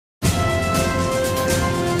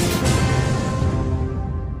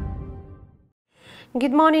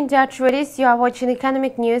Good morning, dear traders. You are watching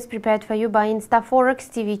economic news prepared for you by InstаФорекс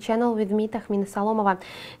TV channel with me, Tahmina Salomova.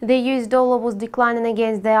 The US dollar was declining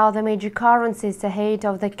against the other major currencies ahead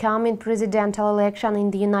of the coming presidential election in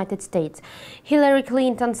the United States. Hillary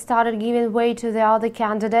Clinton started giving way to the other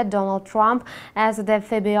candidate, Donald Trump, as the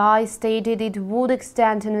FBI stated it would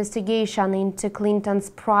extend investigation into Clinton's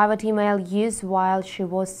private email use while she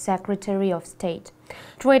was Secretary of State.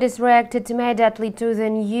 Traders reacted immediately to the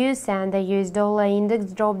news, and the US dollar index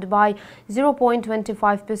dropped by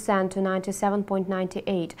 0.25% to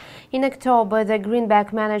 97.98. In October, the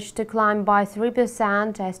greenback managed to climb by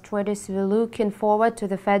 3% as traders were looking forward to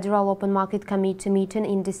the Federal Open Market Committee meeting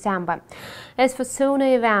in December. As for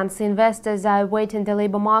sooner events, investors are awaiting the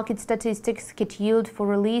labor market statistics scheduled for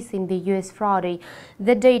release in the US Friday.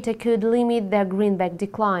 The data could limit the greenback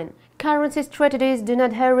decline. Currency strategists do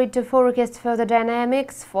not hurry to forecast further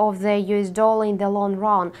dynamics of the US dollar in the long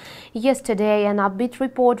run. Yesterday, an upbeat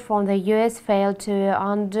report from the US failed to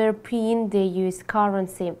underpin the US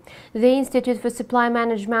currency. The Institute for Supply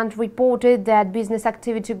Management reported that business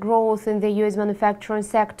activity growth in the US manufacturing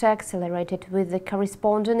sector accelerated, with the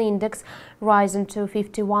corresponding index rising to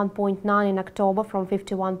 51.9 in October from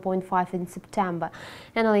 51.5 in September.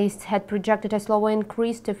 Analysts had projected a slower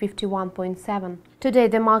increase to 51.7. Today,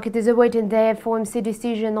 the market is awaiting the FOMC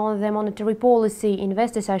decision on the monetary policy.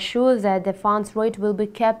 Investors are sure that the funds rate will be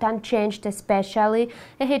kept unchanged, especially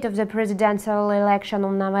ahead of the presidential election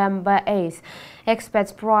on November 8th.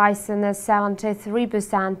 Experts price in a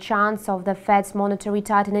 73% chance of the Fed's monetary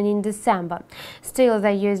tightening in December. Still,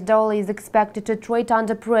 the US dollar is expected to trade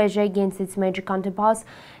under pressure against its major counterparts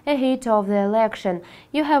ahead of the election.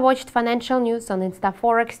 You have watched financial news on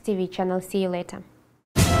InstаФорекс TV channel. See you later.